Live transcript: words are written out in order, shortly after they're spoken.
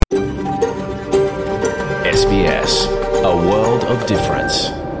SBS, a world of difference.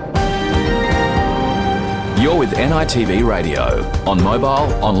 You're with NITV Radio, on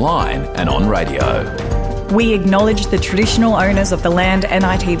mobile, online and on radio. We acknowledge the traditional owners of the land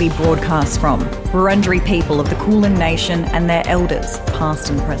NITV broadcasts from, Wurundjeri people of the Kulin Nation and their elders, past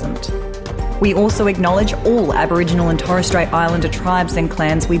and present. We also acknowledge all Aboriginal and Torres Strait Islander tribes and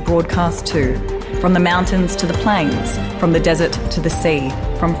clans we broadcast to, from the mountains to the plains, from the desert to the sea,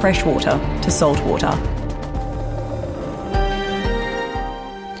 from freshwater to saltwater.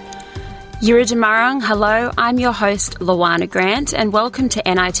 Yiridamarang, hello, I'm your host Luana Grant and welcome to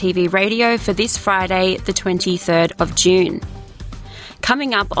NITV Radio for this Friday the 23rd of June.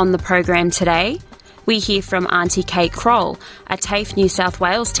 Coming up on the program today, we hear from Auntie Kate Kroll, a TAFE New South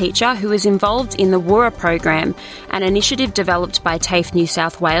Wales teacher who is involved in the Wura program, an initiative developed by TAFE New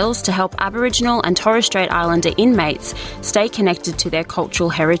South Wales to help Aboriginal and Torres Strait Islander inmates stay connected to their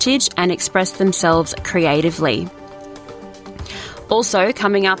cultural heritage and express themselves creatively. Also,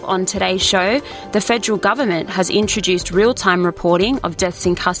 coming up on today's show, the federal government has introduced real-time reporting of deaths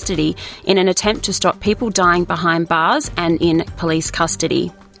in custody in an attempt to stop people dying behind bars and in police custody.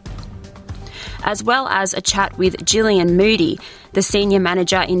 As well as a chat with Gillian Moody, the Senior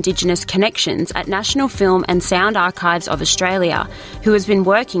Manager Indigenous Connections at National Film and Sound Archives of Australia, who has been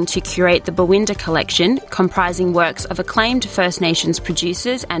working to curate the Bawinda collection, comprising works of acclaimed First Nations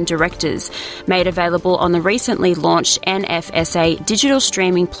producers and directors, made available on the recently launched NFSA digital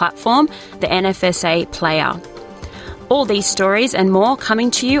streaming platform, the NFSA Player. All these stories and more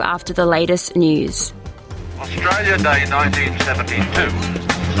coming to you after the latest news. Australia Day 1972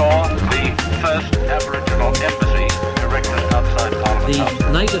 saw the first Aboriginal embassy erected outside Parliament.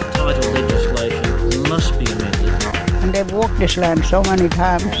 The native title legislation must be amended. And they've walked this land so many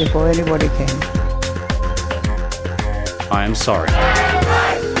times before anybody came. I am sorry.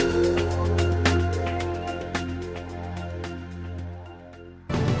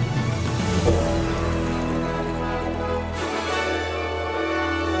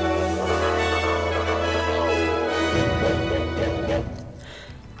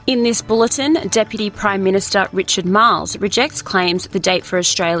 In this bulletin, Deputy Prime Minister Richard Marles rejects claims the date for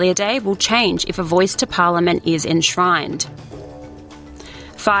Australia Day will change if a voice to Parliament is enshrined.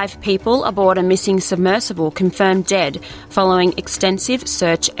 5 people aboard a missing submersible confirmed dead following extensive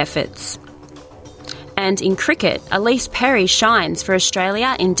search efforts. And in cricket, Elise Perry shines for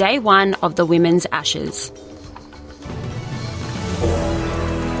Australia in day 1 of the Women's Ashes.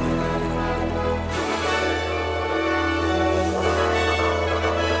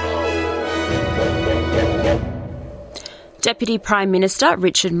 Deputy Prime Minister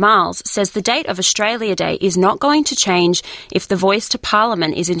Richard Marles says the date of Australia Day is not going to change if the voice to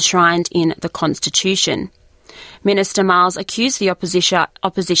Parliament is enshrined in the Constitution. Minister Marles accused the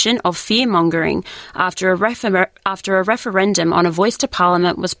opposition of fear-mongering after a referendum on a voice to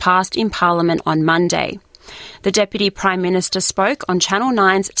Parliament was passed in Parliament on Monday. The Deputy Prime Minister spoke on Channel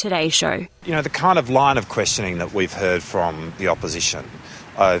 9's Today Show. You know, the kind of line of questioning that we've heard from the opposition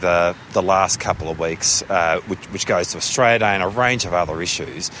over the last couple of weeks, which goes to Australia Day and a range of other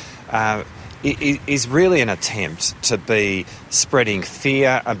issues, is really an attempt to be spreading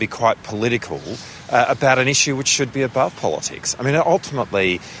fear and be quite political about an issue which should be above politics. I mean,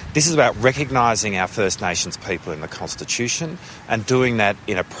 ultimately, this is about recognising our First Nations people in the Constitution and doing that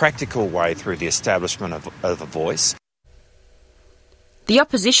in a practical way through the establishment of a voice. The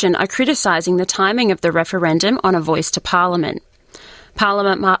opposition are criticising the timing of the referendum on a voice to Parliament.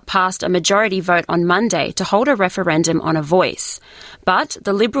 Parliament passed a majority vote on Monday to hold a referendum on a voice. But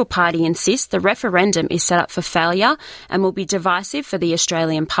the Liberal Party insists the referendum is set up for failure and will be divisive for the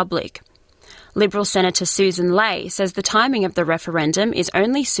Australian public. Liberal Senator Susan Ley says the timing of the referendum is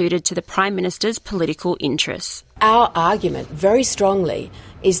only suited to the Prime Minister's political interests. Our argument very strongly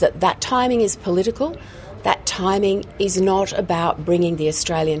is that timing is political. That timing is not about bringing the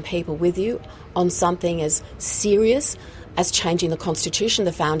Australian people with you on something as serious as changing the Constitution,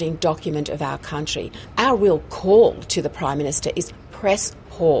 the founding document of our country. Our real call to the Prime Minister is press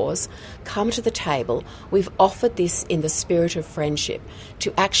pause, come to the table. We've offered this in the spirit of friendship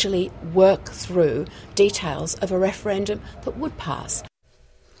to actually work through details of a referendum that would pass.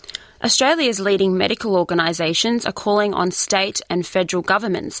 Australia's leading medical organisations are calling on state and federal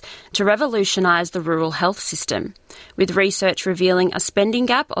governments to revolutionise the rural health system, with research revealing a spending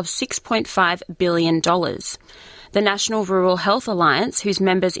gap of $6.5 billion. The National Rural Health Alliance, whose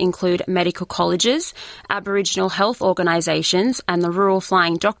members include medical colleges, Aboriginal health organisations and the Rural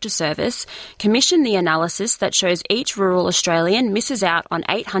Flying Doctor Service, commissioned the analysis that shows each rural Australian misses out on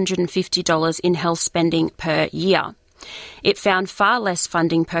 $850 in health spending per year. It found far less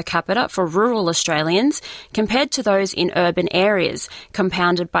funding per capita for rural Australians compared to those in urban areas,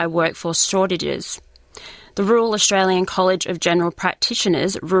 compounded by workforce shortages. The Rural Australian College of General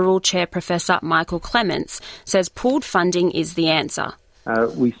Practitioners Rural Chair Professor Michael Clements says pooled funding is the answer.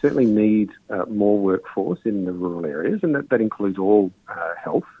 We certainly need more workforce in the rural areas, and that includes all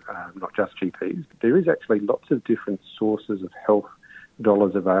health, not just GPs. There is actually lots of different sources of health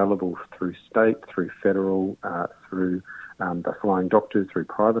dollars available through state, through federal, through the flying doctors, through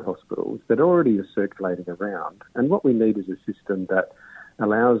private hospitals that already are circulating around. And what we need is a system that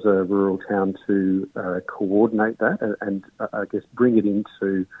allows a rural town to coordinate that and I guess, bring it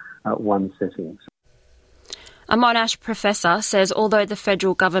into one setting. A Monash professor says although the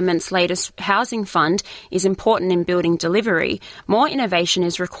federal government's latest housing fund is important in building delivery, more innovation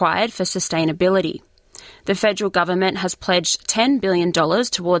is required for sustainability. The federal government has pledged $10 billion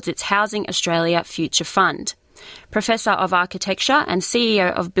towards its Housing Australia Future Fund. Professor of Architecture and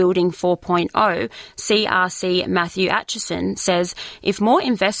CEO of Building 4.0, CRC Matthew Atchison, says if more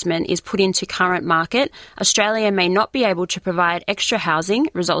investment is put into current market, Australia may not be able to provide extra housing,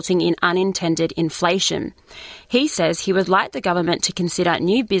 resulting in unintended inflation. He says he would like the government to consider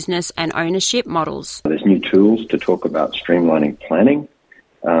new business and ownership models. There's new tools to talk about streamlining planning.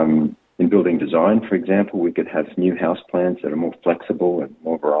 In building design, for example, we could have new house plans that are more flexible and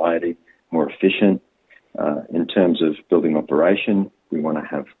more variety, more efficient. In terms of building operation, we want to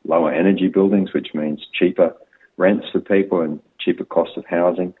have lower energy buildings, which means cheaper rents for people and cheaper cost of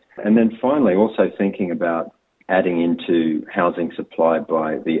housing. And then finally, also thinking about adding into housing supplied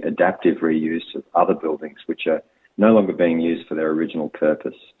by the adaptive reuse of other buildings, which are no longer being used for their original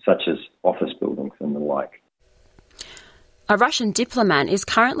purpose, such as office buildings and the like. A Russian diplomat is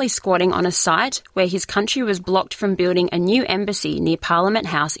currently squatting on a site where his country was blocked from building a new embassy near Parliament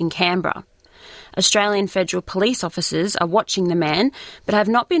House in Canberra. Australian federal police officers are watching the man, but have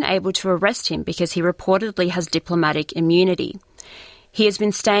not been able to arrest him because he reportedly has diplomatic immunity. He has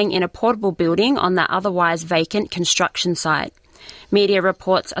been staying in a portable building on the otherwise vacant construction site. Media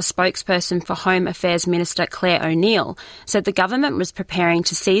reports a spokesperson for Home Affairs Minister Claire O'Neill said the government was preparing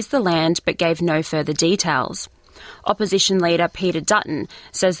to seize the land but gave no further details. Opposition leader Peter Dutton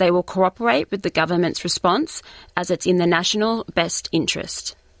says they will cooperate with the government's response as it's in the national best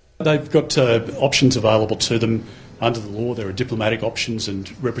interest. They've got options available to them under the law. There are diplomatic options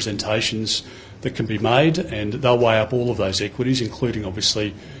and representations that can be made, and they'll weigh up all of those equities, including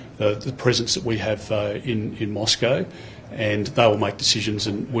obviously the presence that we have in Moscow, and they will make decisions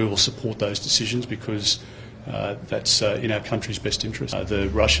and we will support those decisions because that's in our country's best interest. The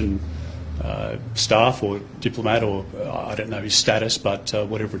Russian staff or diplomat, or I don't know his status, but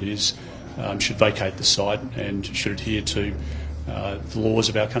whatever it is, should vacate the site and should adhere to the laws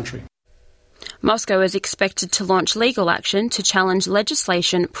of our country. Moscow is expected to launch legal action to challenge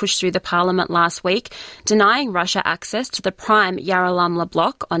legislation pushed through the parliament last week, denying Russia access to the prime Yaroslavl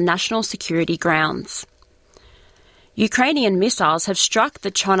block on national security grounds. Ukrainian missiles have struck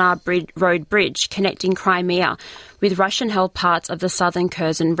the Chonar Road Bridge connecting Crimea with Russian-held parts of the southern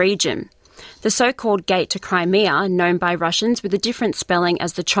Kherson region. The so-called Gate to Crimea, known by Russians with a different spelling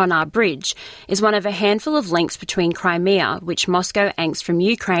as the Chonar Bridge, is one of a handful of links between Crimea, which Moscow annexed from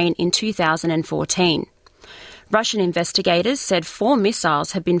Ukraine in 2014. Russian investigators said 4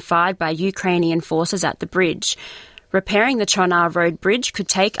 missiles had been fired by Ukrainian forces at the bridge. Repairing the Chonar Road Bridge could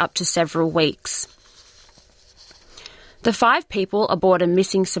take up to several weeks. The 5 people aboard a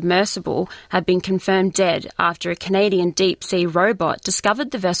missing submersible have been confirmed dead after a Canadian deep-sea robot discovered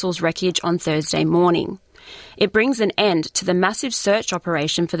the vessel's wreckage on Thursday morning. It brings an end to the massive search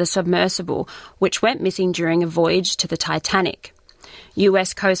operation for the submersible, which went missing during a voyage to the Titanic.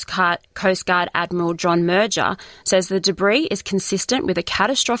 US Coast Guard Admiral John Merger says the debris is consistent with a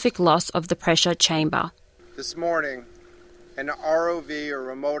catastrophic loss of the pressure chamber. This morning, an ROV, or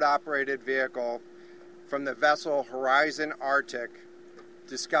remote-operated vehicle, from the vessel Horizon Arctic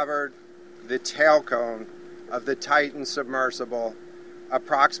discovered the tail cone of the Titan submersible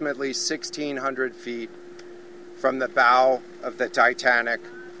approximately 1,600 feet from the bow of the Titanic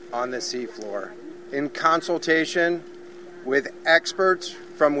on the seafloor. In consultation with experts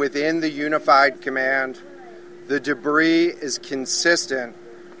from within the Unified Command, the debris is consistent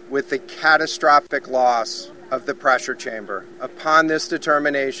with the catastrophic loss of the pressure chamber. Upon this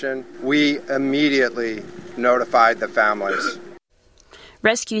determination, we immediately notified the families.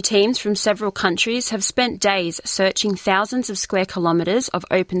 Rescue teams from several countries have spent days searching thousands of square kilometres of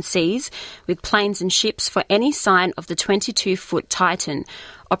open seas with planes and ships for any sign of the 22-foot Titan,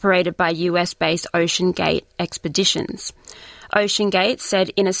 operated by US-based Ocean Gate Expeditions. OceanGate said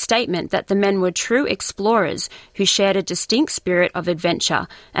in a statement that the men were true explorers who shared a distinct spirit of adventure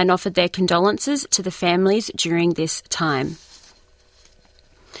and offered their condolences to the families during this time.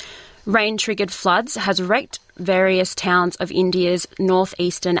 Rain-triggered floods has wrecked various towns of India's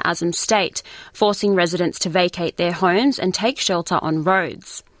northeastern Assam state, forcing residents to vacate their homes and take shelter on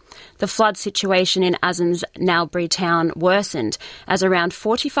roads. The flood situation in Assam's Nalbari town worsened as around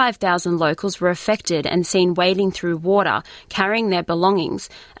 45,000 locals were affected and seen wading through water, carrying their belongings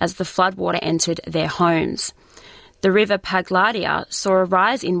as the floodwater entered their homes. The river Pagladia saw a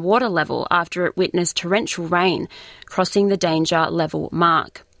rise in water level after it witnessed torrential rain, crossing the danger level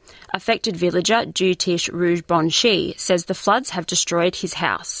mark. Affected villager Jutish Rujbonshi says the floods have destroyed his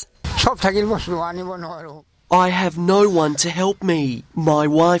house. I have no one to help me. My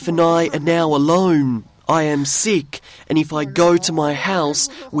wife and I are now alone. I am sick, and if I go to my house,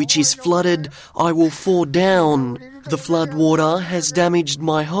 which is flooded, I will fall down. The flood water has damaged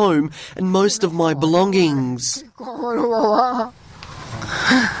my home and most of my belongings.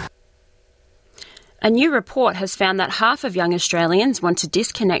 A new report has found that half of young Australians want to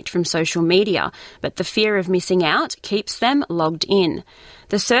disconnect from social media, but the fear of missing out keeps them logged in.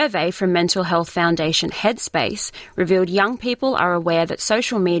 The survey from mental health foundation Headspace revealed young people are aware that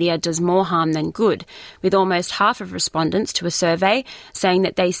social media does more harm than good, with almost half of respondents to a survey saying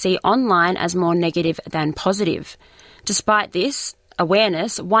that they see online as more negative than positive. Despite this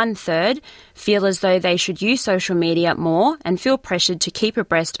awareness, 1/3 feel as though they should use social media more and feel pressured to keep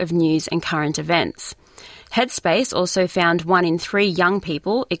abreast of news and current events. Headspace also found 1 in 3 young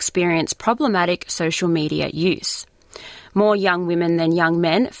people experience problematic social media use. More young women than young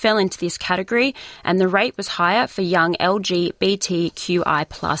men fell into this category, and the rate was higher for young LGBTQI+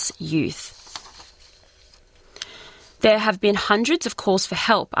 youth. There have been hundreds of calls for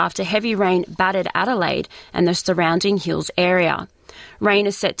help after heavy rain battered Adelaide and the surrounding hills area. Rain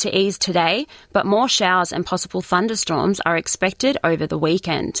is set to ease today, but more showers and possible thunderstorms are expected over the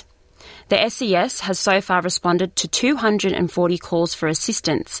weekend. The SES has so far responded to 240 calls for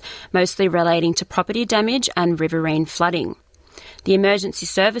assistance, mostly relating to property damage and riverine flooding. The emergency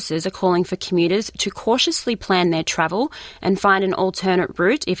services are calling for commuters to cautiously plan their travel and find an alternate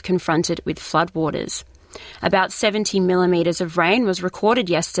route if confronted with floodwaters. About 70 millimetres of rain was recorded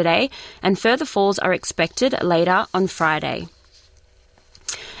yesterday, and further falls are expected later on Friday.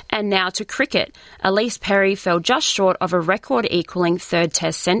 And now to cricket. Elise Perry fell just short of a record-equalling third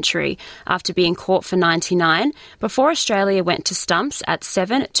Test century after being caught for 99 before Australia went to stumps at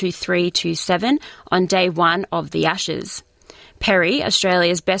 7-3-2-7 on day 1 of the Ashes. Perry,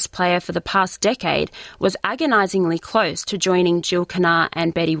 Australia's best player for the past decade, was agonisingly close to joining Jill Kennard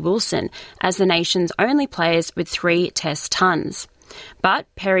and Betty Wilson as the nation's only players with 3 Test tons. But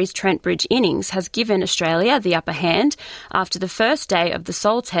Perry's Trent Bridge innings has given Australia the upper hand after the first day of the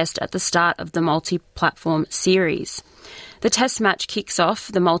sole test at the start of the multi-platform series. The test match kicks off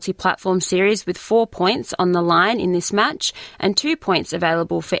the multi-platform series with 4 points on the line in this match and 2 points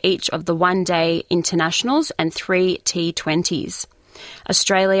available for each of the one-day internationals and 3 T20s.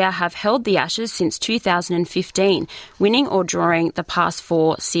 Australia have held the Ashes since 2015, winning or drawing the past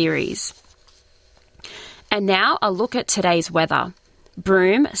 4 series. And now a look at today's weather.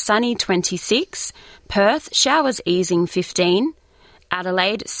 Broome, sunny 26. Perth, showers easing 15.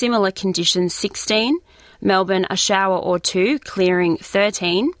 Adelaide, similar conditions 16. Melbourne, a shower or 2, clearing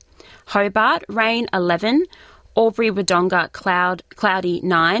 13. Hobart, rain 11. Albury-Wodonga, cloudy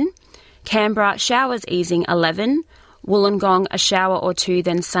 9. Canberra, showers easing 11. Wollongong, a shower or 2,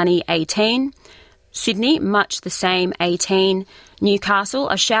 then sunny 18. Sydney, much the same 18. Newcastle,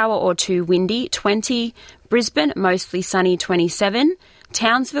 a shower or 2, windy 20. Brisbane, mostly sunny 27.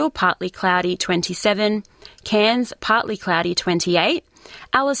 Townsville, partly cloudy 27. Cairns, partly cloudy 28.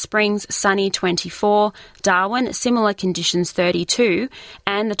 Alice Springs, sunny 24. Darwin, similar conditions 32.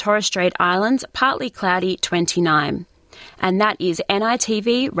 And the Torres Strait Islands, partly cloudy 29. And that is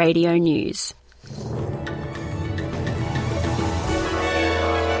NITV Radio News.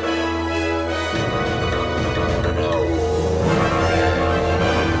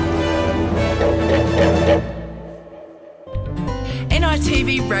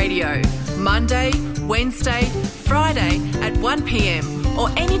 NITV Radio, Monday, Wednesday, Friday at 1 p.m. or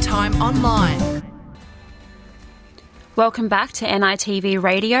anytime online. Welcome back to NITV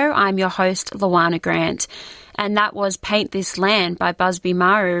Radio. I'm your host, Luana Grant. And that was Paint This Land by Busby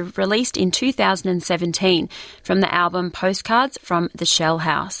Maru, released in 2017 from the album Postcards from the Shell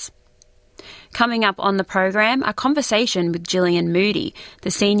House. Coming up on the program, a conversation with Gillian Moody,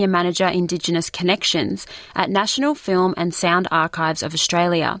 the Senior Manager Indigenous Connections at National Film and Sound Archives of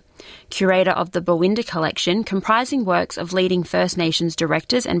Australia. curator of the Bawinda collection, comprising works of leading First Nations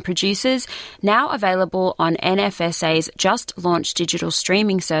directors and producers, now available on NFSA's just-launched digital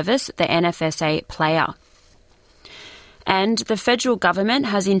streaming service, the NFSA Player. And the federal government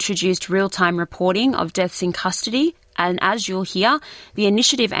has introduced real-time reporting of deaths in custody, and as you'll hear, the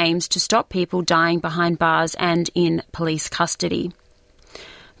initiative aims to stop people dying behind bars and in police custody.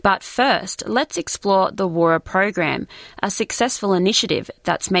 But first, let's explore the WURA program, a successful initiative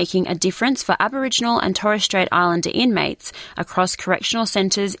that's making a difference for Aboriginal and Torres Strait Islander inmates across correctional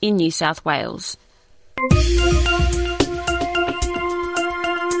centres in New South Wales.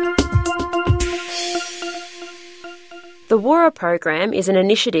 The WURA program is an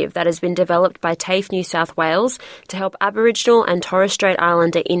initiative that has been developed by TAFE New South Wales to help Aboriginal and Torres Strait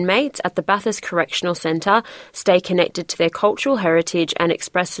Islander inmates at the Bathurst Correctional Centre stay connected to their cultural heritage and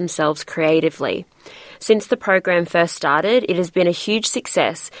express themselves creatively. Since the program first started, it has been a huge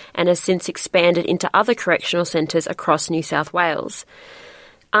success and has since expanded into other correctional centres across New South Wales.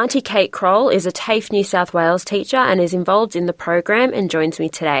 Auntie Kate Kroll is a TAFE New South Wales teacher and is involved in the program and joins me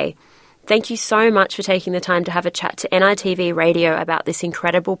today. Thank you so much for taking the time to have a chat to NITV Radio about this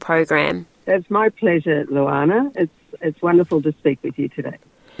incredible program. It's my pleasure, Luana. It's wonderful to speak with you today.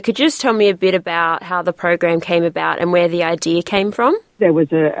 Could you just tell me a bit about how the program came about and where the idea came from? There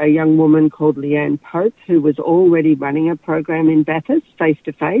was a young woman called Leanne Pope who was already running a program in Bathurst,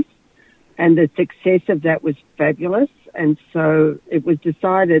 face-to-face, and the success of that was fabulous. And so it was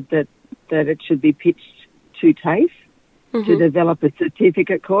decided that it should be pitched to TAFE. To develop a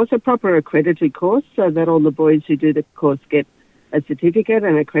certificate course, a proper accredited course, so that all the boys who do the course get a certificate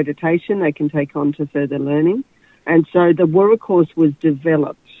and accreditation they can take on to further learning. And so the WURA course was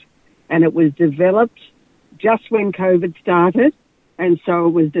developed, and it was developed just when COVID started, and so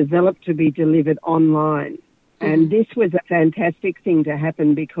it was developed to be delivered online. And this was a fantastic thing to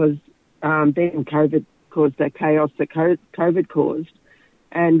happen because then COVID caused the chaos that COVID caused.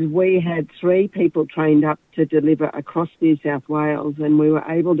 And we had 3 people trained up to deliver across New South Wales, and we were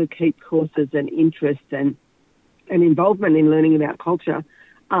able to keep courses and interest and involvement in learning about culture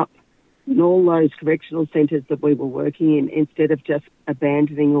up in all those correctional centres that we were working in, instead of just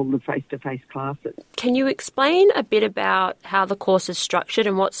abandoning all the face-to-face classes. Can you explain a bit about how the course is structured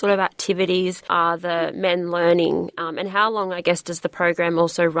and what sort of activities are the men learning, and how long, I guess, does the program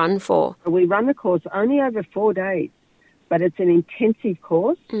also run for? We run the course only over 4 days. But it's an intensive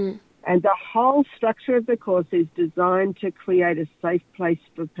course, and the whole structure of the course is designed to create a safe place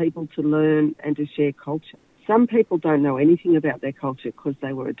for people to learn and to share culture. Some people don't know anything about their culture because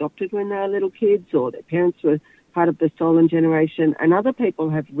they were adopted when they were little kids, or their parents were part of the stolen generation, and other people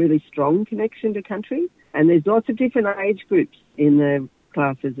have really strong connection to country, and there's lots of different age groups in the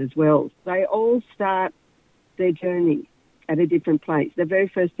classes as well. They all start their journey at a different place. The very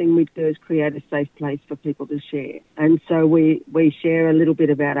first thing we do is create a safe place for people to share. And so we share a little bit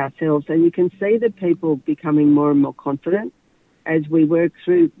about ourselves, and you can see the people becoming more and more confident as we work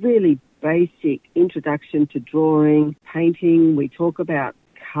through really basic introduction to drawing, painting. We talk about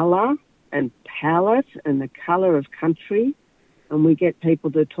colour and palette and the colour of country, and we get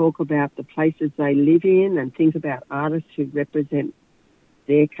people to talk about the places they live in and think about artists who represent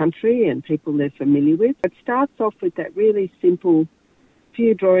their country and people they're familiar with. It starts off with that really simple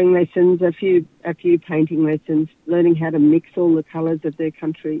few drawing lessons, a few painting lessons, learning how to mix all the colours of their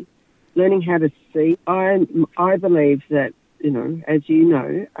country, learning how to see. I believe that, as you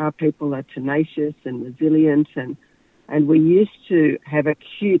know, our people are tenacious and resilient, and we used to have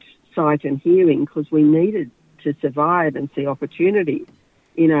acute sight and hearing because we needed to survive and see opportunity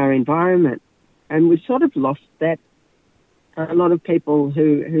in our environment. And we've sort of lost that. A lot of people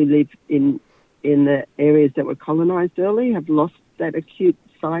who live in the areas that were colonised early have lost that acute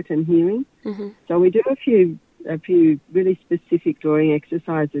sight and hearing. So we do a few really specific drawing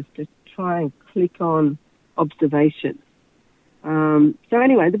exercises to try and click on observation. So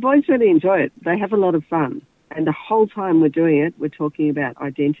anyway, the boys really enjoy it. They have a lot of fun. And the whole time we're doing it, we're talking about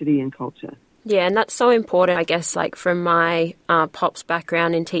identity and culture. Yeah, and that's so important, I guess, like from my pop's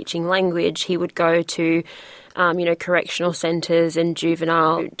background in teaching language, he would go to correctional centres and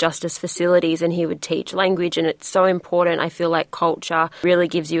juvenile justice facilities, and he would teach language, and it's so important. I feel like culture really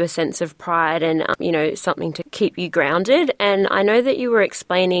gives you a sense of pride and, something to keep you grounded. And I know that you were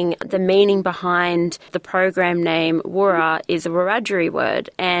explaining the meaning behind the program name. WURA is a Wiradjuri word,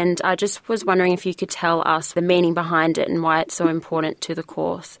 and I just was wondering if you could tell us the meaning behind it and why it's so important to the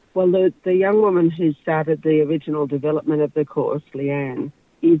course. Well, the young woman who started the original development of the course, Leanne,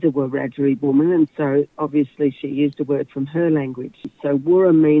 is a Wiradjuri woman, and so obviously she used a word from her language. So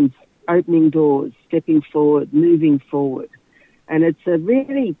WURA means opening doors, stepping forward, moving forward. And it's a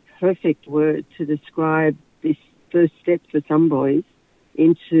really perfect word to describe this first step for some boys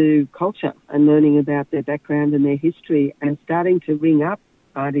into culture and learning about their background and their history and starting to ring up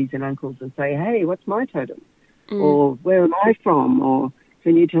aunties and uncles and say, hey, what's my totem? Or where am I from? Or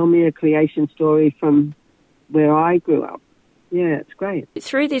can you tell me a creation story from where I grew up? Yeah, it's great.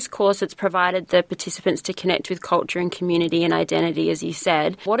 Through this course, it's provided the participants to connect with culture and community and identity, as you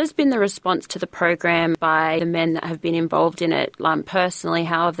said. What has been the response to the program by the men that have been involved in it? Personally,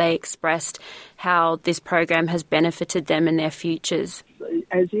 how have they expressed how this program has benefited them in their futures?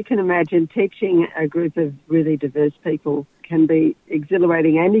 As you can imagine, teaching a group of really diverse people can be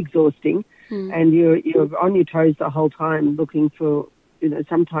exhilarating and exhausting, and you're on your toes the whole time looking for,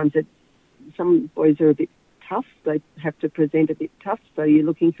 sometimes some boys are a bit tough. They have to present a bit tough, so you're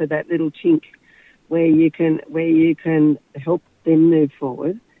looking for that little chink where you can help them move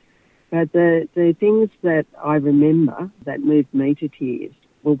forward. But the things that I remember that moved me to tears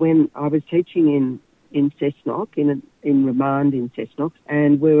were when I was teaching in Cessnock, in remand in Cessnock,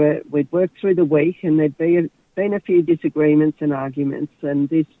 and we'd worked through the week, and there'd been a few disagreements and arguments, and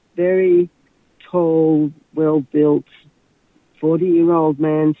this very tall, well-built 40-year-old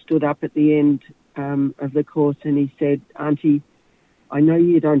man stood up at the end of the course, and he said, Auntie, I know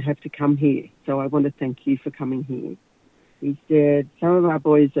you don't have to come here, so I want to thank you for coming here. He said, some of our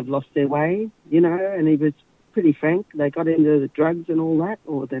boys have lost their way, and he was pretty frank. They got into the drugs and all that,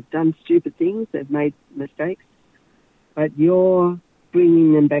 or they've done stupid things, they've made mistakes, but you're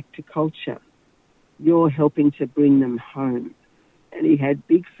bringing them back to culture. You're helping to bring them home. And he had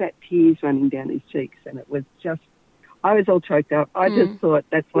big fat tears running down his cheeks, and it was just, I was all choked up. I just thought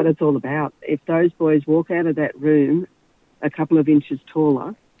that's what it's all about. If those boys walk out of that room a couple of inches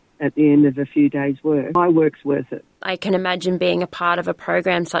taller at the end of a few days' work, my work's worth it. I can imagine being a part of a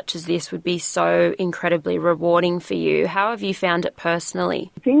program such as this would be so incredibly rewarding for you. How have you found it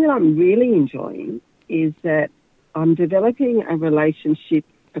personally? The thing that I'm really enjoying is that I'm developing a relationship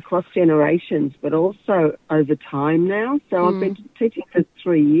across generations, but also over time now. So I've been teaching for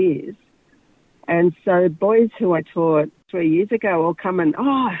 3 years. And so boys who I taught 3 years ago will come and,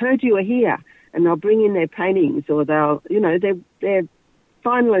 I heard you were here. And they'll bring in their paintings, or they'll, they're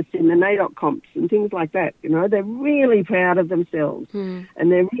finalists in the NAIDOC comps and things like that. They're really proud of themselves and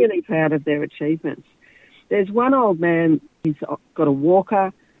they're really proud of their achievements. There's one old man, he's got a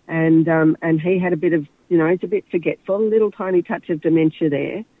walker, and he had a bit of, he's a bit forgetful, a little tiny touch of dementia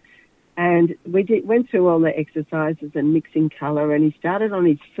there. And we went through all the exercises and mixing colour, and he started on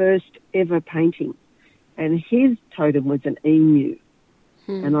his first ever painting. And his totem was an emu.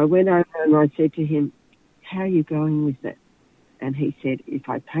 And I went over and I said to him, how are you going with that? And he said, if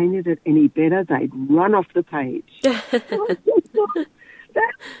I painted it any better, they'd run off the page. That's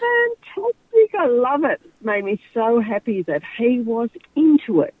fantastic. I love it. It made me so happy that he was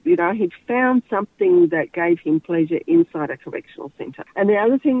into it. He'd found something that gave him pleasure inside a correctional centre. And the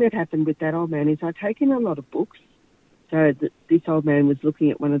other thing that happened with that old man is I take in a lot of books. So this old man was looking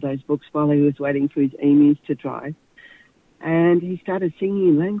at one of those books while he was waiting for his emus to dry. And he started singing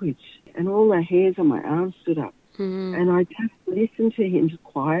in language. And all the hairs on my arms stood up. And I just listened to him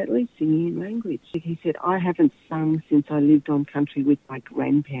quietly singing in language. He said, I haven't sung since I lived on country with my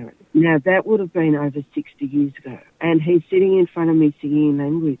grandparents. Now, that would have been over 60 years ago. And he's sitting in front of me singing in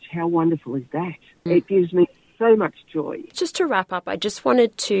language. How wonderful is that? It gives me so much joy. Just to wrap up, I just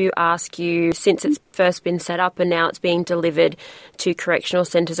wanted to ask you, since it's first been set up and now it's being delivered to correctional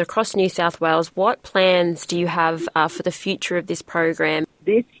centres across New South Wales, what plans do you have for the future of this program?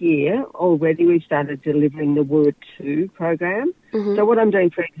 This year, already we've started delivering the Wurra 2 program. So what I'm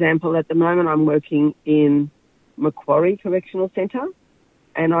doing, for example, at the moment I'm working in Macquarie Correctional Centre,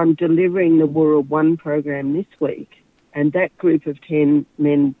 and I'm delivering the Wurra 1 program this week. And that group of 10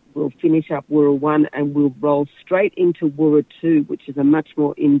 men will finish up Wurra 1 and will roll straight into Wurra 2, which is a much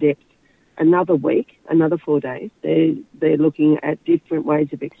more in-depth, another week, another 4 days. They're looking at different ways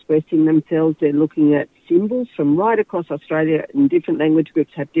of expressing themselves. They're looking at symbols from right across Australia, and different language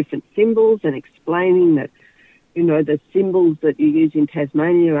groups have different symbols, and explaining that, the symbols that you use in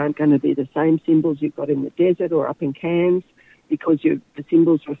Tasmania aren't going to be the same symbols you've got in the desert or up in Cairns, because the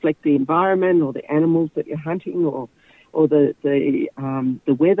symbols reflect the environment or the animals that you're hunting, or the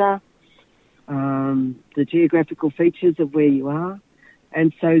weather, the geographical features of where you are.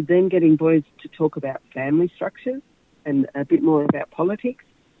 And so then getting boys to talk about family structures and a bit more about politics.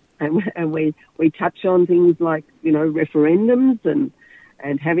 And we touch on things like, referendums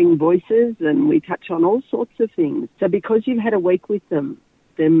and having voices, and we touch on all sorts of things. So because you've had a week with them,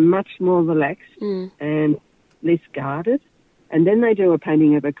 they're much more relaxed and less guarded. And then they do a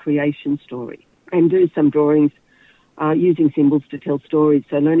painting of a creation story and do some drawings using symbols to tell stories.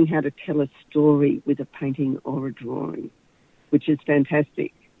 So learning how to tell a story with a painting or a drawing, which is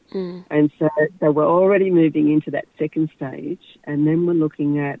fantastic. And so we're already moving into that second stage, and then we're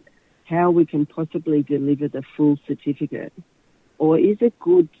looking at how we can possibly deliver the full certificate. Or is it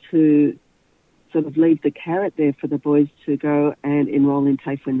good to sort of leave the carrot there for the boys to go and enrol in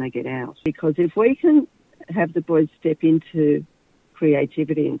TAFE when they get out? Because if we can have the boys step into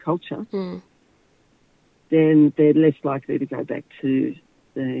creativity and culture, then they're less likely to go back to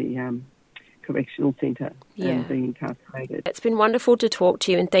the correctional centre and be incarcerated. It's been wonderful to talk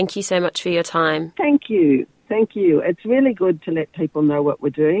to you, and thank you so much for your time. Thank you. It's really good to let people know what we're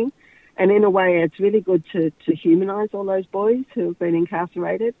doing, and in a way it's really good to humanise all those boys who have been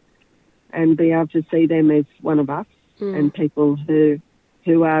incarcerated and be able to see them as one of us and people who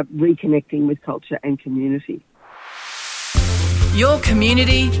are reconnecting with culture and community. Your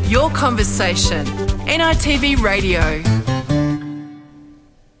community, your conversation. NITV Radio.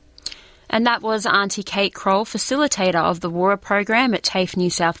 And that was Auntie Kate Kroll, facilitator of the WARA program at TAFE New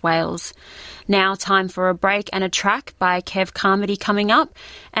South Wales. Now time for a break and a track by Kev Carmody coming up.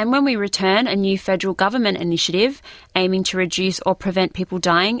 And when we return, a new federal government initiative aiming to reduce or prevent people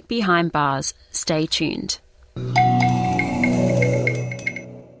dying behind bars. Stay tuned.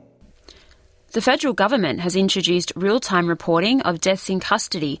 The federal government has introduced real-time reporting of deaths in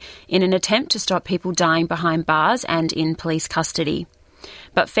custody in an attempt to stop people dying behind bars and in police custody.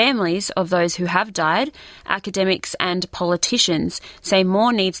 But families of those who have died, academics and politicians say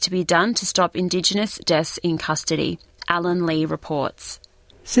more needs to be done to stop Indigenous deaths in custody. Alan Lee reports.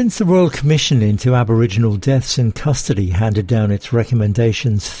 Since the Royal Commission into Aboriginal deaths in custody handed down its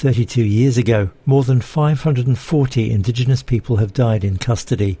recommendations 32 years ago, more than 540 Indigenous people have died in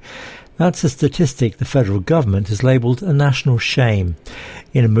custody. That's a statistic the federal government has labelled a national shame.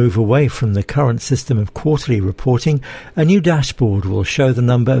 In a move away from the current system of quarterly reporting, a new dashboard will show the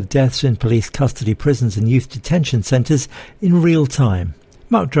number of deaths in police custody prisons and youth detention centres in real time.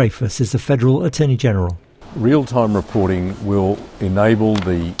 Mark Dreyfus is the Federal Attorney General. Real-time reporting will enable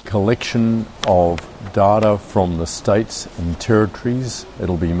the collection of data from the states and territories.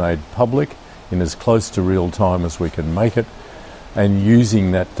 It'll be made public in as close to real time as we can make it, and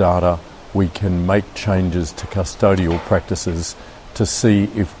using that data we can make changes to custodial practices to see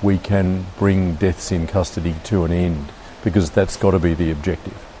if we can bring deaths in custody to an end, because that's got to be the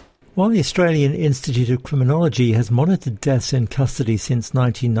objective. While the Australian Institute of Criminology has monitored deaths in custody since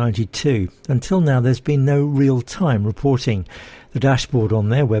 1992, until now there's been no real-time reporting. The dashboard on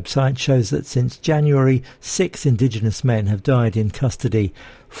their website shows that since January, 6 Indigenous men have died in custody,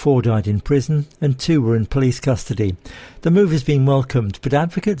 4 died in prison and 2 were in police custody. The move has been welcomed, but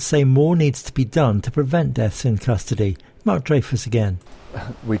advocates say more needs to be done to prevent deaths in custody. Mark Dreyfus again.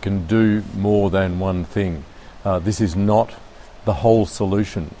 We can do more than one thing. This is not the whole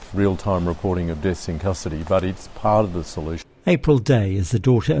solution, real-time reporting of deaths in custody, but it's part of the solution. April Day is the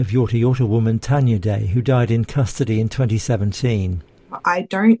daughter of Yorta Yorta woman Tanya Day, who died in custody in 2017. I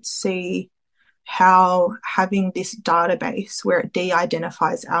don't see how having this database where it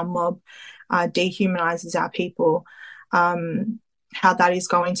de-identifies our mob, dehumanises our people, how that is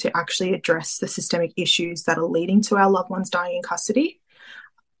going to actually address the systemic issues that are leading to our loved ones dying in custody.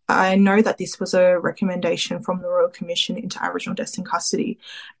 I know that this was a recommendation from the Royal Commission into Aboriginal deaths in custody,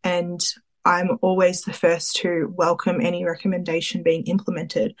 and I'm always the first to welcome any recommendation being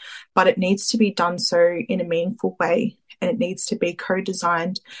implemented, but it needs to be done so in a meaningful way, and it needs to be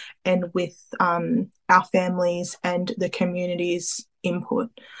co-designed and with our families and the community's input.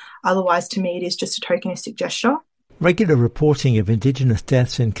 Otherwise, to me, it is just a tokenistic gesture. Regular reporting of Indigenous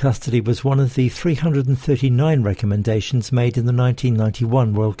deaths in custody was one of the 339 recommendations made in the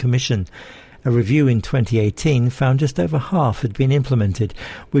 1991 Royal Commission. A review in 2018 found just over half had been implemented,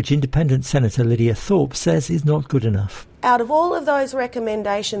 which Independent Senator Lydia Thorpe says is not good enough. Out of all of those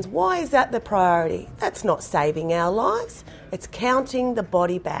recommendations, why is that the priority? That's not saving our lives. It's counting the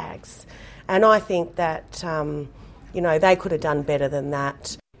body bags. And I think that, they could have done better than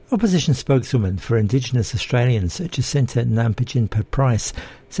that. Opposition spokeswoman for Indigenous Australians, Jacinta Nampijin-Price,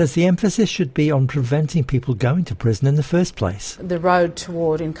 says the emphasis should be on preventing people going to prison in the first place. The road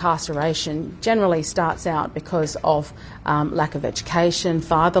toward incarceration generally starts out because of lack of education,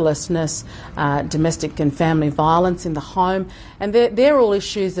 fatherlessness, domestic and family violence in the home, and they're all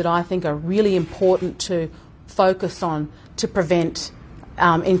issues that I think are really important to focus on to prevent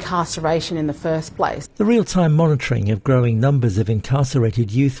incarceration in the first place. The real-time monitoring of growing numbers of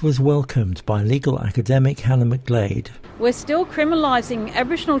incarcerated youth was welcomed by legal academic Hannah McGlade. We're still criminalising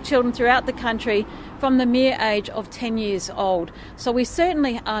Aboriginal children throughout the country from the mere age of 10 years old. So we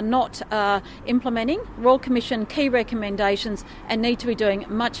certainly are not implementing Royal Commission key recommendations and need to be doing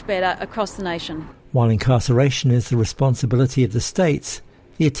much better across the nation. While incarceration is the responsibility of the states,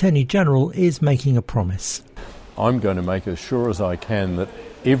 the Attorney-General is making a promise. I'm going to make as sure as I can that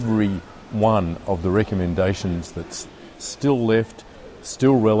every one of the recommendations that's still left,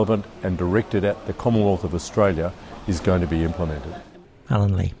 still relevant and directed at the Commonwealth of Australia is going to be implemented.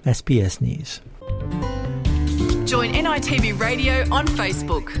 Alan Lee, SBS News. Join NITV Radio on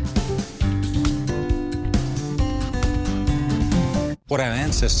Facebook. What our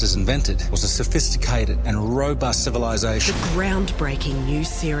ancestors invented was a sophisticated and robust civilization. The groundbreaking new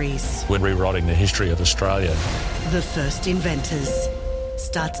series. We're rewriting the history of Australia. The First Inventors.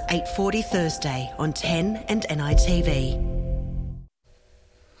 Starts 8:40 Thursday on 10 and NITV.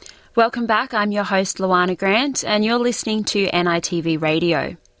 Welcome back. I'm your host, Luana Grant, and you're listening to NITV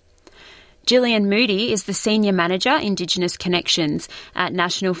Radio. Gillian Moody is the Senior Manager, Indigenous Connections at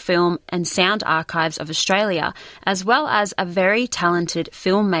National Film and Sound Archives of Australia, as well as a very talented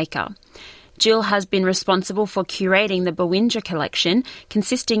filmmaker. Jill has been responsible for curating the Bawinja collection,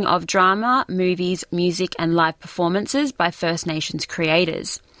 consisting of drama, movies, music and live performances by First Nations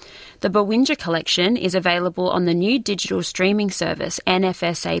creators. The Bawinja collection is available on the new digital streaming service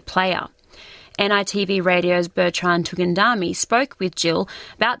NFSA Player. NITV Radio's Bertrand Tugandami spoke with Jill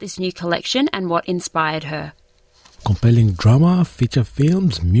about this new collection and what inspired her. Compelling drama, feature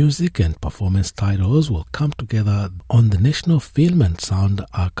films, music and performance titles will come together on the National Film and Sound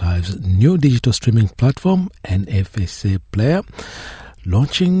Archives' new digital streaming platform, NFSA Player,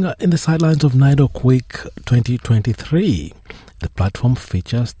 launching in the sidelines of NIDOC Week 2023. The platform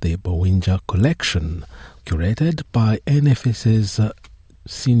features the Bawinja collection, curated by NFSA's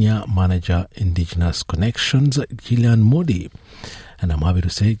Senior Manager Indigenous Connections, Gillian Moody. And I'm happy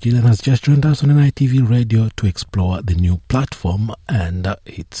to say Gillian has just joined us on NITV Radio to explore the new platform and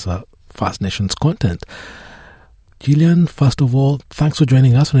its First Nations content. Gillian, first of all, thanks for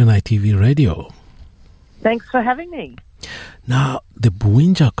joining us on NITV Radio. Thanks for having me. Now, the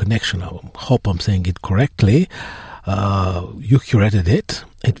Bawinja Connection, I hope I'm saying it correctly, you curated it.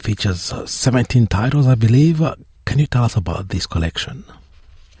 It features 17 titles, I believe. Can you tell us about this collection?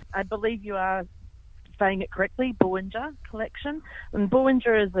 I believe you are saying it correctly, Bawinja collection. And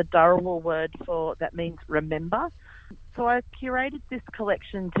Bawinja is a Dharawal word that means remember. So I curated this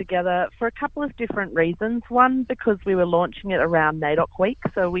collection together for a couple of different reasons. One, because we were launching it around NAIDOC Week,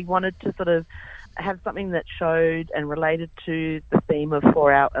 so we wanted to sort of have something that showed and related to the theme of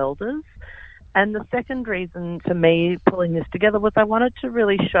For Our Elders. And the second reason for me pulling this together was I wanted to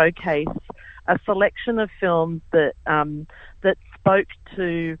really showcase a selection of films that spoke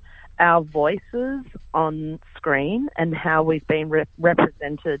to our voices on screen and how we've been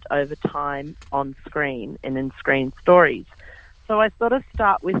represented over time on screen and in screen stories. So I sort of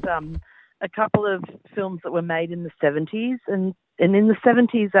start with a couple of films that were made in the 70s. And in the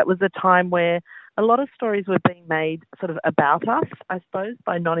 70s, that was a time where a lot of stories were being made sort of about us, I suppose,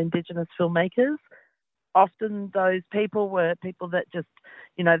 by non-Indigenous filmmakers. Often those people were people that just,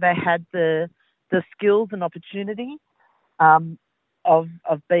 they had the skills and opportunity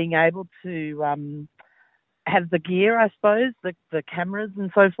of being able to have the gear, I suppose, the cameras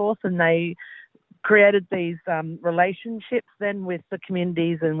and so forth, and they created these relationships then with the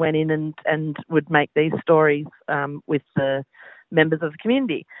communities and went in and would make these stories with the members of the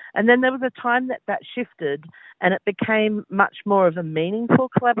community. And then there was a time that shifted and it became much more of a meaningful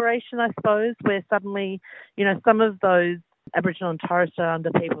collaboration, I suppose, where suddenly, some of those Aboriginal and Torres Strait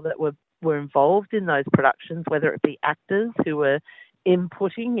Islander people that were involved in those productions, whether it be actors who were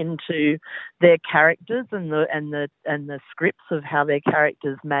inputting into their characters and the scripts of how their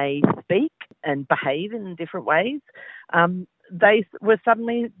characters may speak and behave in different ways, they were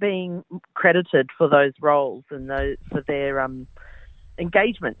suddenly being credited for those roles and for their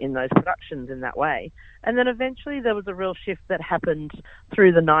engagement in those productions in that way. And then eventually there was a real shift that happened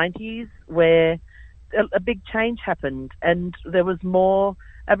through the 90s where a big change happened and there was more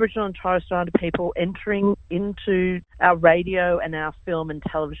Aboriginal and Torres Strait Islander people entering into our radio and our film and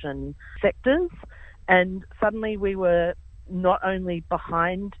television sectors. And suddenly we were not only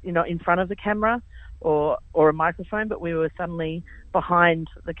behind, in front of the camera or a microphone, but we were suddenly behind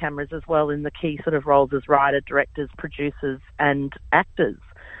the cameras as well in the key sort of roles as writers, directors, producers and actors.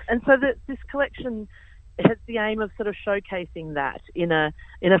 And so this collection has the aim of sort of showcasing that in a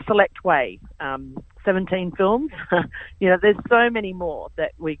select way 17 films. There's so many more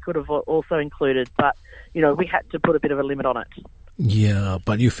that we could have also included, but, we had to put a bit of a limit on it. Yeah,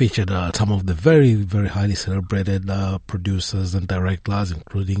 but you featured some of the very, very highly celebrated producers and directors,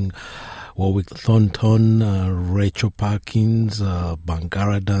 including Warwick Thornton, Rachel Parkins,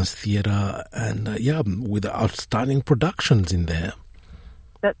 Bangara Dance Theatre, and with outstanding productions in there.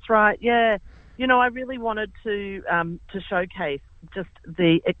 That's right, yeah. I really wanted to showcase just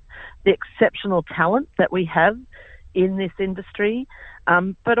the exceptional talent that we have in this industry,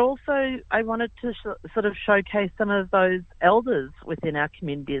 but also I wanted to sort of showcase some of those elders within our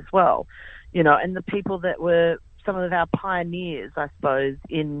community as well, and the people that were some of our pioneers, I suppose,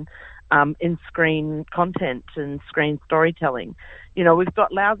 in screen content and screen storytelling. We've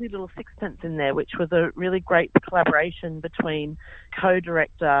got Lousy Little Sixpence in there, which was a really great collaboration between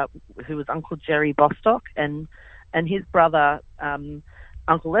co-director, who was Uncle Jerry Bostock, and his brother,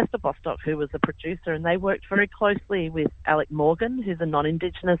 Uncle Lester Bostock, who was a producer, and they worked very closely with Alec Morgan, who's a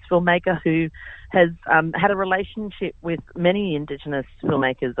non-Indigenous filmmaker who has had a relationship with many Indigenous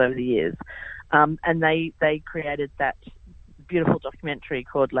filmmakers over the years. And they created that beautiful documentary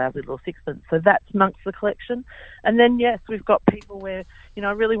called Lousy Little Sixpence. So that's amongst the collection. And then, yes, we've got people where,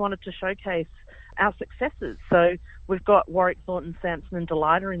 I really wanted to showcase our successes. So we've got Warwick Thornton, Samson and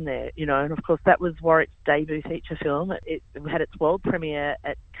Delilah in there, and of course that was Warwick's debut feature film. It had its world premiere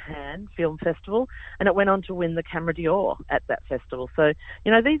at Cannes Film Festival, and it went on to win the Camera d'Or at that festival. So,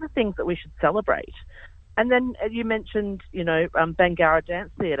 these are things that we should celebrate. And then you mentioned, Bangara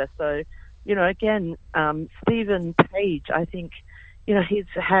Dance Theatre. So, again, Stephen Page, I think, he's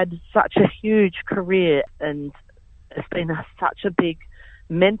had such a huge career and has been such a big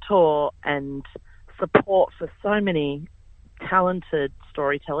mentor and support for so many talented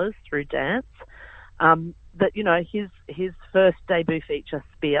storytellers through dance, that, his first debut feature,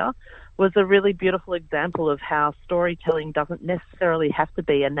 Spear, was a really beautiful example of how storytelling doesn't necessarily have to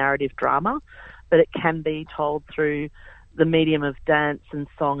be a narrative drama, but it can be told through the medium of dance and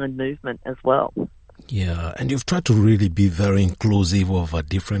song and movement as well. Yeah, and you've tried to really be very inclusive of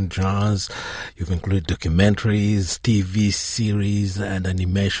different genres. You've included documentaries, TV series, and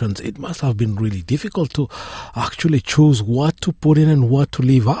animations. It must have been really difficult to actually choose what to put in and what to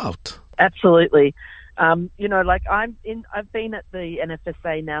leave out. Absolutely. I've been at the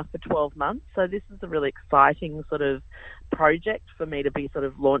NFSA now for 12 months, so this is a really exciting sort of project for me to be sort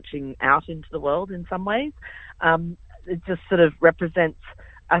of launching out into the world in some ways. It just sort of represents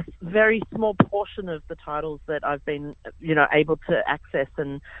a very small portion of the titles that I've been, able to access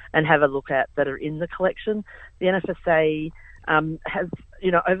and have a look at that are in the collection. The NFSA has,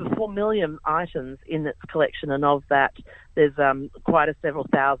 over 4 million items in its collection, and of that, there's quite several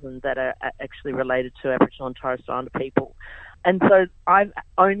thousand that are actually related to Aboriginal and Torres Strait Islander people. And so I've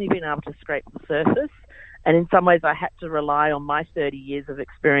only been able to scrape the surface, and in some ways I had to rely on my 30 years of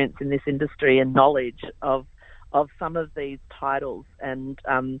experience in this industry and knowledge of some of these titles, and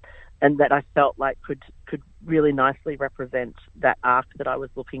that I felt like could really nicely represent that arc that I was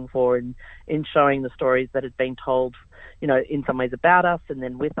looking for in showing the stories that had been told, in some ways about us, and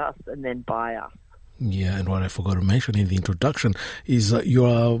then with us, and then by us. Yeah, and what I forgot to mention in the introduction is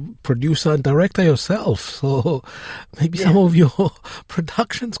you're a producer and director yourself, so maybe some of your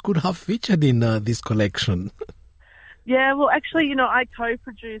productions could have featured in this collection. Yeah, well, actually, I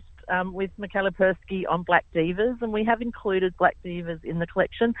co-produced with Michaela Persky on Black Divas, and we have included Black Divas in the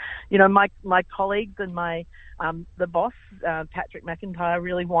collection. My colleagues and my the boss, Patrick McIntyre,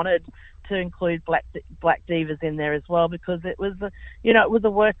 really wanted to include Black Divas in there as well, because it was a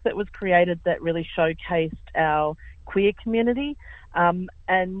work that was created that really showcased our queer community,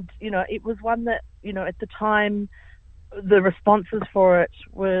 and it was one that at the time the responses for it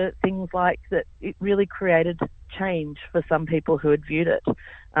were things like that it really created change for some people who had viewed it.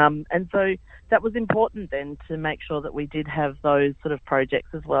 And so that was important then to make sure that we did have those sort of projects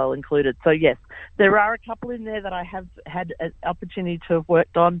as well included. So yes, there are a couple in there that I have had an opportunity to have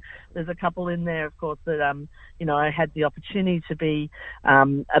worked on. There's a couple in there, of course, that, I had the opportunity to be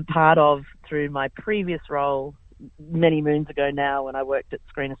a part of through my previous role many moons ago now when I worked at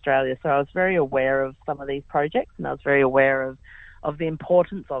Screen Australia. So I was very aware of some of these projects, and I was very aware of the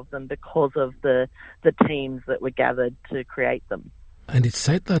importance of them because of the teams that were gathered to create them. And it's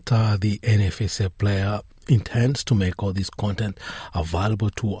said that the NFSA player intends to make all this content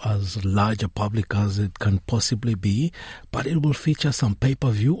available to as large a public as it can possibly be, but it will feature some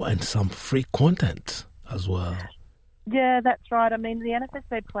pay-per-view and some free content as well. Yeah, that's right. I mean, the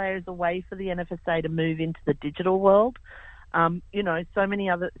NFSA player is a way for the NFSA to move into the digital world. So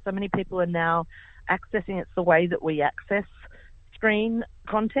many people are now accessing it the way that we access screen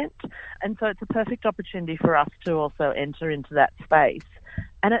content, and so it's a perfect opportunity for us to also enter into that space.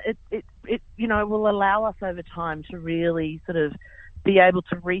 And it will allow us over time to really sort of be able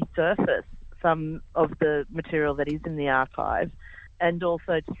to resurface some of the material that is in the archive, and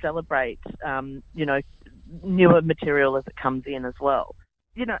also to celebrate, newer material as it comes in as well.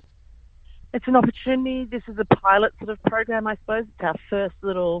 It's an opportunity. This is a pilot sort of program, I suppose. It's our first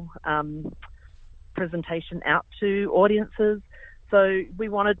little presentation out to audiences. So we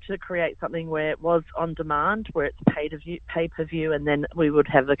wanted to create something where it was on demand, where it's pay-per-view, and then we would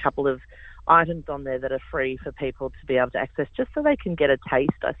have a couple of items on there that are free for people to be able to access, just so they can get a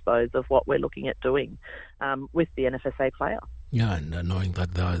taste, I suppose, of what we're looking at doing with the NFSA player. Yeah, and knowing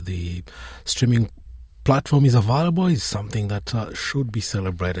that the streaming platform is available is something that should be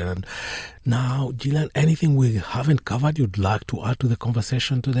celebrated. And now, Gillian, anything we haven't covered you'd like to add to the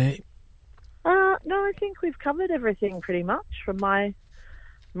conversation today? No, I think we've covered everything pretty much from my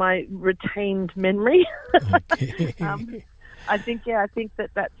retained memory. Okay. I think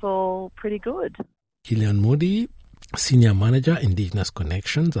that's all pretty good. Gillian Moody, Senior Manager, Indigenous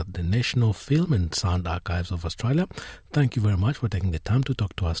Connections at the National Film and Sound Archives of Australia. Thank you very much for taking the time to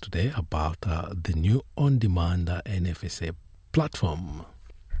talk to us today about the new on-demand NFSA platform.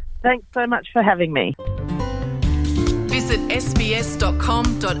 Thanks so much for having me. Visit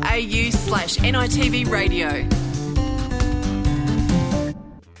sbs.com.au/NITV Radio.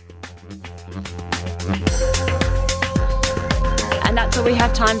 And that's all we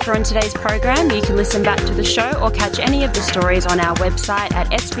have time for on today's program. You can listen back to the show or catch any of the stories on our website at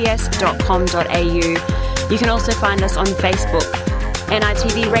sbs.com.au. You can also find us on Facebook.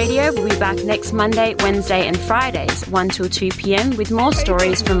 NITV Radio will be back next Monday, Wednesday and Fridays, 1 till 2 p.m, with more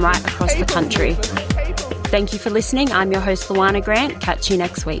stories from right across the country. Thank you for listening. I'm your host, Luana Grant. Catch you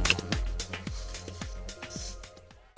next week.